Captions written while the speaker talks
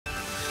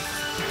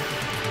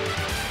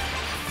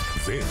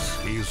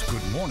This is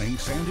Good Morning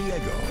San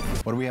Diego.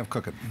 What do we have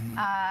cooking?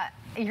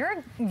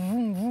 You're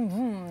vroom, vroom,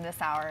 vroom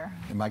this hour.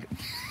 Am I?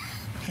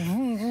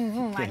 Vroom, vroom,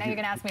 vroom. I know you're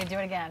going to ask me to do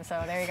it again,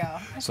 so there you go.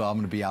 So I'm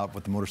going to be out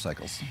with the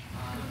motorcycles.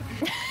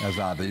 As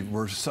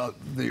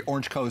the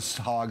Orange Coast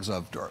Hogs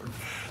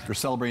they're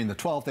celebrating the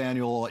 12th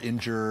annual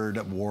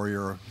Injured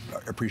Warrior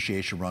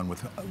Appreciation Run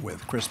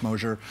with Chris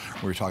Mosier.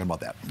 We were talking about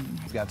that.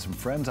 We've got some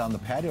friends on the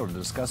patio to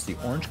discuss the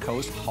Orange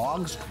Coast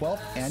Hogs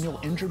 12th annual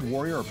Injured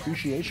Warrior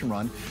Appreciation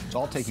Run. It's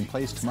all taking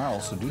place tomorrow,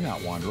 so do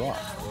not wander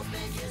off.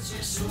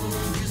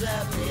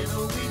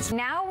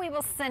 Now we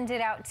will send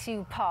it out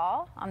to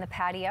Paul on the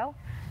patio.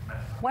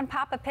 One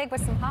Papa Pig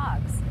with some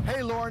hogs.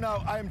 Hey, Lauren,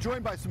 I am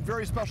joined by some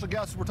very special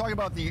guests. We're talking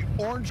about the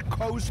Orange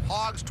Coast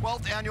Hogs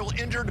 12th Annual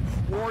Injured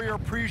Warrior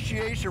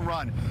Appreciation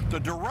Run. The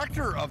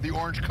director of the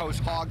Orange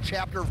Coast Hog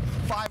Chapter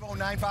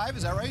 5095,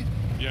 is that right?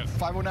 Yes.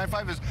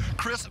 5095 is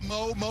Chris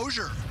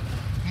Mosier.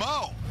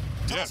 Mo,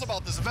 tell us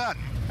about this event.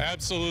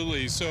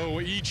 Absolutely. So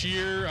each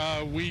year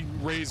we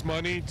raise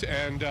money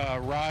and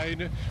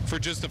ride for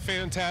just a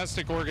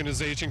fantastic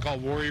organization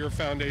called Warrior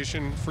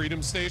Foundation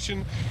Freedom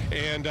Station.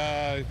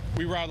 And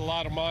we ride a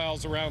lot of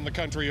miles around the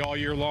country all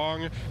year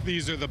long.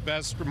 These are the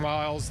best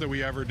miles that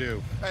we ever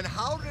do. And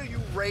how do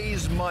you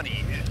raise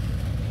money?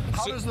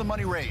 How does the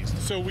money raised?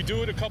 So we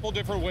do it a couple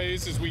different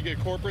ways. Is we get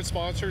corporate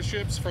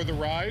sponsorships for the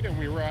ride, and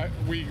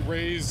we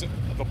raise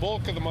the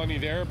bulk of the money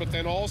there, but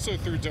then also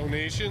through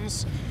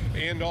donations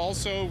and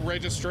also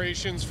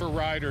registrations for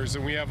riders.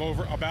 And we have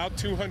about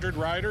 200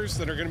 riders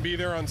that are going to be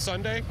there on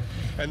Sunday,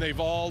 and they've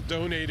all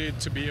donated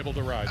to be able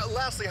to ride.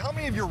 Lastly, how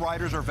many of your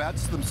riders are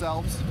vets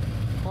themselves?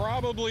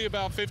 Probably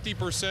about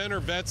 50% are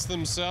vets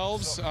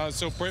themselves,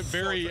 so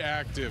very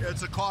active.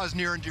 It's a cause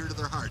near and dear to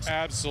their hearts.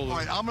 Absolutely. All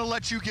right, I'm going to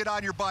let you get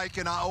on your bike,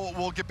 and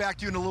we'll get back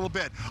to you in a little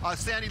bit.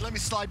 Sandy, let me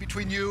slide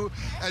between you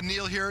and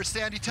Neil here.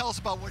 Sandy, tell us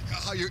about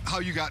how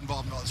you got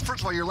involved in all this. First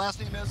of all, your last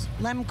name is?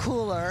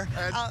 Lemcooler.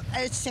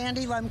 It's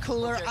Sandy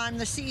Lemcooler. Okay. I'm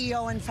the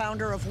CEO and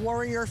founder of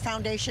Warrior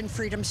Foundation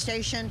Freedom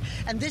Station,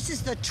 and this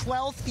is the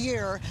 12th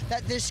year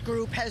that this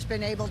group has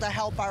been able to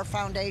help our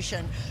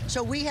foundation.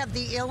 So we have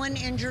the ill and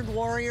injured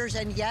warriors,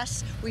 and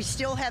yes, we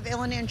still have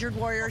ill and injured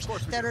warriors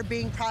that are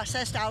being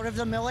processed out of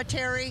the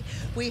military.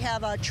 We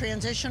have a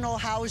transitional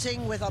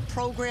housing with a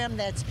program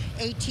that's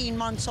 18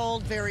 months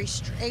old,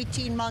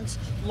 18 months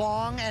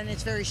long, and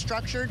it's very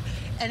structured,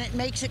 and it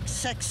makes a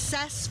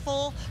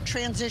successful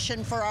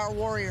transition for our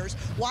warriors.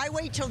 Why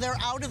wait till they're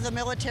out of the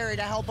military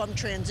to help them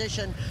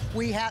transition?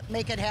 We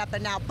make it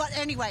happen now. But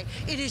anyway,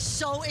 it is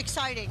so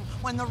exciting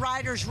when the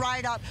riders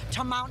ride up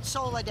to Mount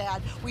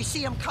Soledad. We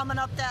see them coming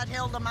up that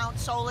hill to Mount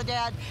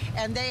Soledad,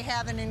 and they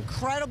have an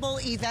incredible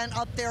event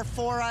up there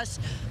for us.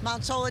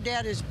 Mount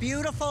Soledad is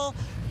beautiful,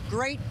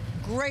 great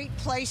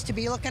place to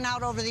be looking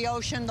out over the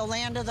ocean, the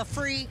land of the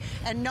free,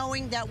 and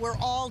knowing that we're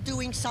all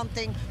doing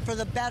something for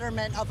the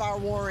betterment of our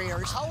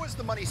warriors. How is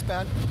the money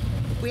spent?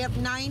 We have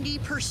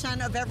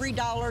 90% of every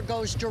dollar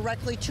goes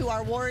directly to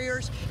our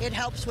warriors. It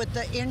helps with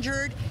the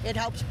injured. It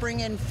helps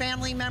bring in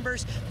family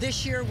members.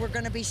 This year, we're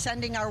going to be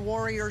sending our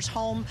warriors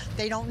home.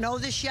 They don't know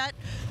this yet.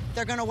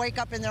 They're going to wake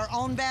up in their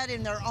own bed,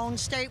 in their own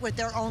state, with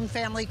their own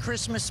family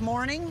Christmas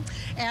morning,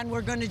 and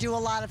we're going to do a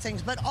lot of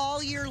things. But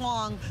all year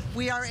long,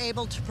 we are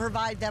able to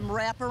provide them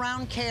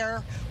wraparound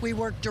care. We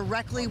work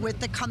directly with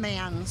the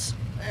commands.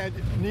 And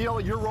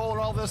Neil, your role in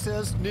all this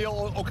is?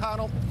 Neil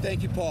O'Connell?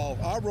 Thank you, Paul.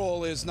 Our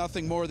role is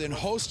nothing more than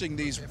hosting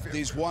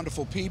these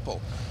wonderful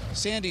people.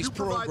 Sandy's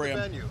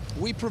program,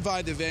 we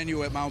provide the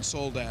venue at Mount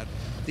Soledad,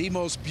 the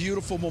most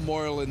beautiful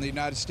memorial in the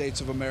United States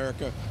of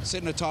America,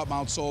 sitting atop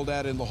Mount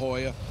Soledad in La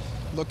Jolla,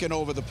 looking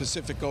over the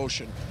Pacific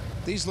Ocean.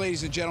 These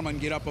ladies and gentlemen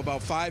get up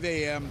about 5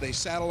 a.m., they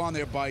saddle on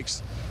their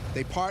bikes,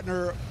 they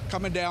partner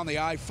coming down the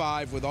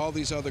I-5 with all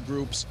these other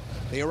groups.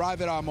 They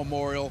arrive at our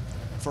memorial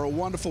for a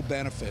wonderful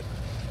benefit.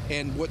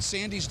 And what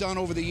Sandy's done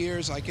over the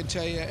years, I can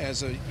tell you,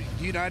 as a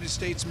United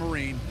States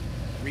Marine,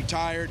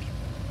 retired,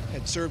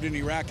 had served in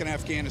Iraq and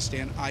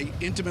Afghanistan, I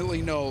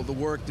intimately know the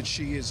work that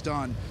she has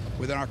done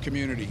within our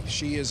community.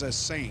 She is a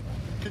saint.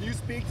 Can you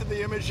speak to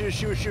the images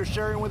she was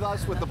sharing with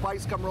us with the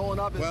bikes come rolling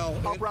up? Well,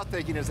 how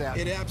breathtaking is that?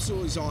 It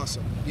absolutely is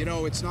awesome. You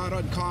know, it's not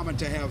uncommon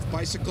to have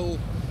bicycle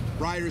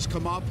riders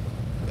come up,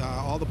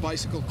 all the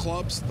bicycle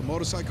clubs, the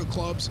motorcycle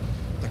clubs,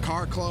 the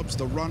car clubs,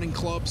 the running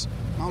clubs.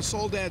 Mount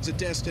Soledad's a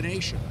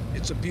destination.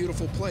 It's a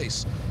beautiful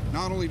place.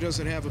 Not only does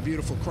it have a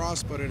beautiful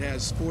cross, but it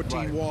has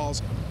 14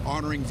 walls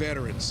honoring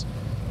veterans.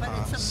 But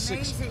it's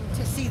amazing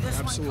to see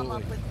this one come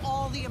up with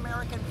all the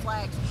American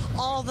flags,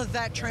 all the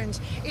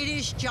veterans. It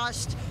is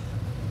just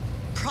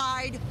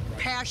pride,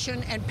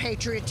 passion, and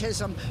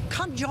patriotism.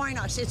 Come join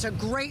us. It's a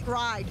great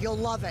ride. You'll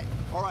love it.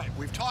 All right,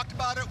 we've talked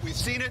about it. We've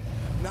seen it.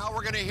 Now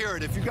we're going to hear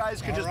it. If you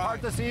guys could just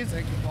part the scenes.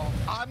 Thank you, Paul.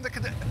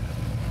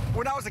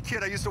 When I was a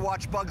kid, I used to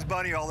watch Bugs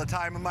Bunny all the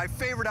time, and my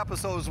favorite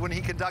episode was when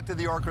he conducted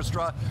the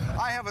orchestra.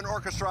 I have an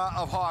orchestra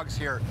of hogs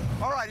here.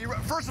 All right,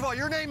 first of all,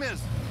 your name is?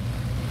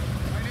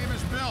 My name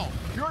is Bill.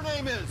 Your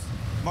name is?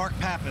 Mark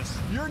Pappas.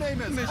 Your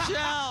name is?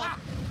 Michelle.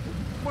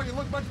 Boy, you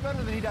look much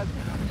better than he does.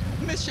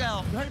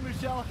 Michelle. Hey,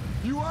 Michelle.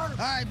 You are?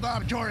 Hi,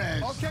 Bob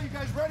Torres. Okay, you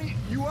guys ready?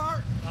 You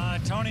are?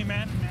 Tony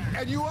Manton.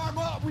 And you are?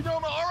 We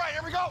don't know. All right,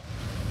 here we go.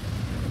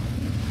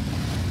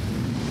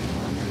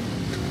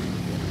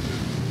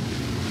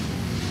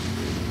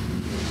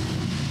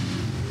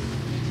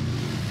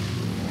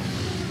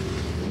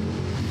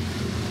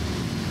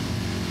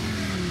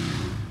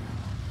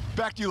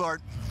 Back to you,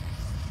 Lard.